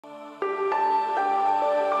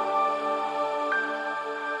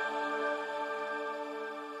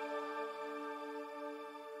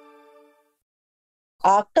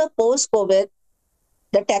after post-COVID,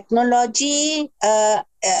 the technology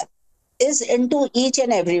is into each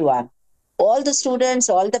and everyone. All the students,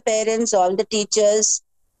 all the parents, all the teachers.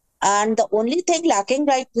 And the only thing lacking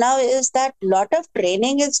right now is that lot of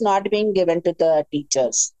training is not being given to the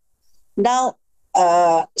teachers. Now,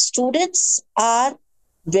 students are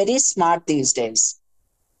very smart these days.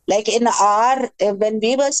 Like in our, when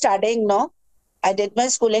we were studying, no, I did my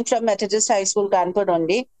schooling from Methodist High School, Kanpur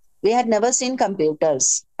only. We had never seen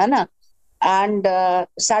computers, है ना? And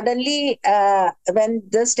suddenly, when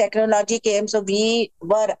this technology came, so we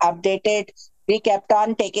were updated. We kept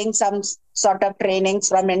on taking some sort of trainings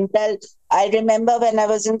from Intel. I remember when I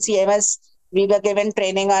was in CMS, we were given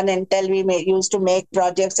training on Intel. We used to make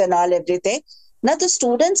projects and all everything. Now the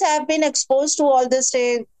students have been exposed to all these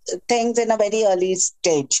things in a very early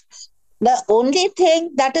stage. The only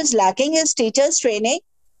thing that is lacking is teachers training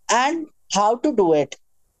and how to do it,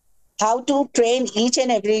 how to train each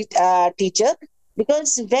and every teacher.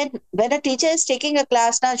 Because when a teacher is taking a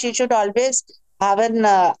class now, she should always have an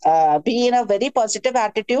be in a very positive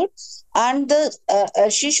attitude, and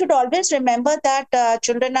she should always remember that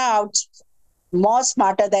children are out more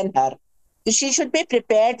smarter than her. She should be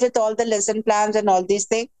prepared with all the lesson plans and all these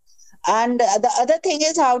things. And the other thing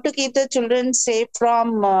is how to keep the children safe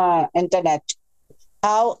from internet.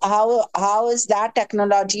 How is that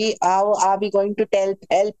technology? How are we going to help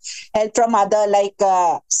from other, like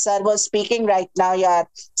sir was speaking right now, your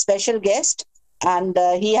special guest, and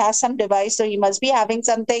he has some device, so he must be having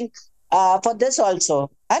something for this also,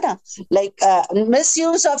 है ना? Like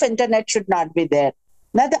misuse of internet should not be there.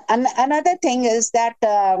 Another thing is that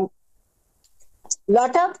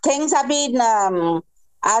lot of things have been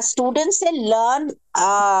as students, they learn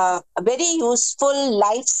very useful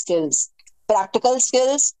life skills, practical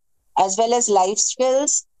skills, as well as life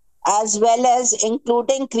skills, as well as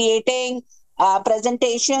including creating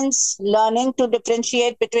presentations, learning to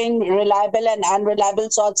differentiate between reliable and unreliable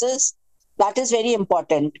sources. That is very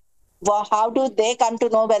important. Well, how do they come to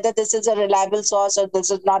know whether this is a reliable source or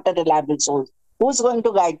this is not a reliable source? Who's going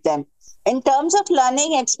to guide them? In terms of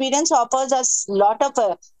learning, experience offers us a lot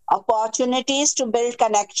of opportunities to build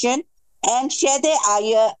connection and share their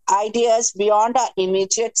ideas beyond our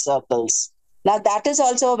immediate circles. Now, that is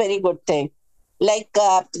also a very good thing. Like,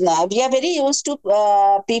 we are very used to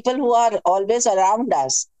people who are always around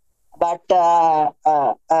us. But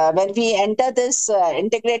when we enter this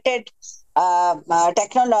integrated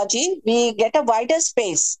technology, we get a wider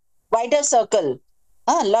space, wider circle.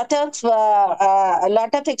 A lot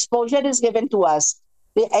of exposure is given to us.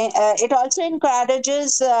 It also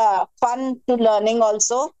encourages fun to learning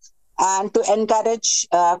also, and to encourage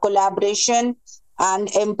collaboration,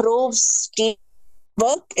 and improves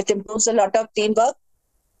teamwork. It improves a lot of teamwork.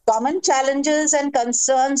 Common challenges and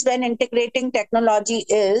concerns when integrating technology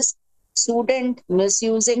is student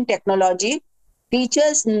misusing technology,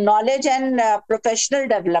 teachers' knowledge and professional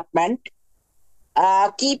development,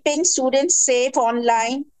 keeping students safe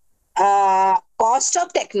online, cost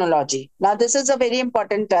of technology. Now, this is a very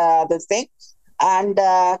important this thing, and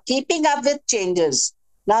keeping up with changes.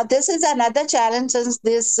 Now, this is another challenge, since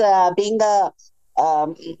this being a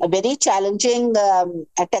very challenging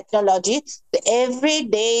technology. Every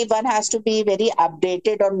day one has to be very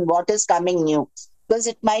updated on what is coming new, because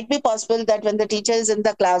it might be possible that when the teacher is in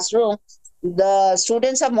the classroom, the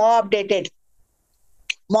students are more updated.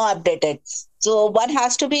 So one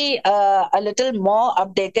has to be a little more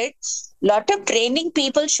updated. Lot of training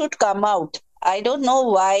people should come out. I don't know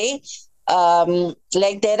why.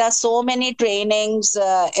 Like there are so many trainings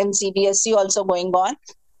in CBSE also going on.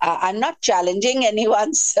 I'm not challenging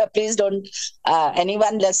anyone's. Please don't.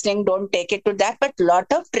 Anyone listening, don't take it to that. But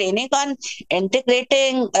lot of training on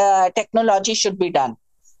integrating technology should be done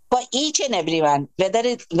for each and everyone,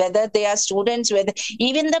 whether they are students, whether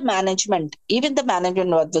even the management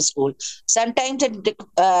of the school. Sometimes it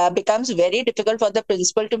becomes very difficult for the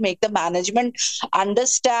principal to make the management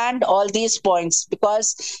understand all these points,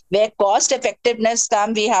 because where cost effectiveness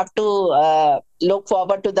come, we have to look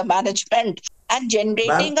forward to the management. And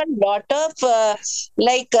generating a lot of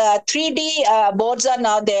 3D boards are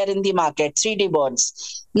now there in the market, 3D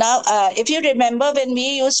boards. Now, if you remember when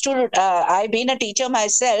we used to, I've been a teacher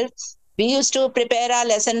myself, we used to prepare our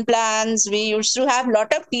lesson plans. We used to have a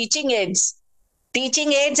lot of teaching aids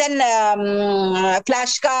and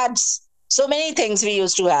flashcards. So many things we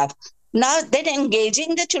used to have. Now, then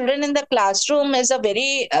engaging the children in the classroom is a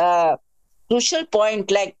very crucial point.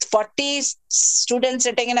 Like 40 students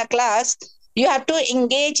sitting in a class, you have to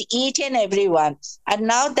engage each and every one. And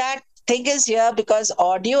now that thing is here because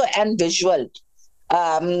audio and visual.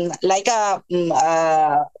 like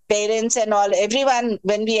parents and all, everyone,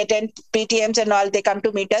 when we attend PTMs and all, they come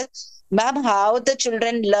to meet us. Ma'am, how the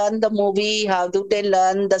children learn the movie? How do they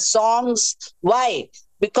learn the songs? Why?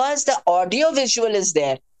 Because the audio visual is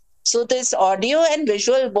there. So this audio and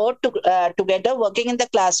visual both together working in the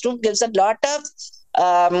classroom gives a lot of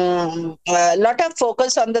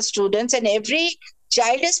focus on the students, and every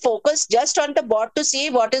child is focused just on the board to see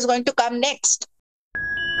what is going to come next.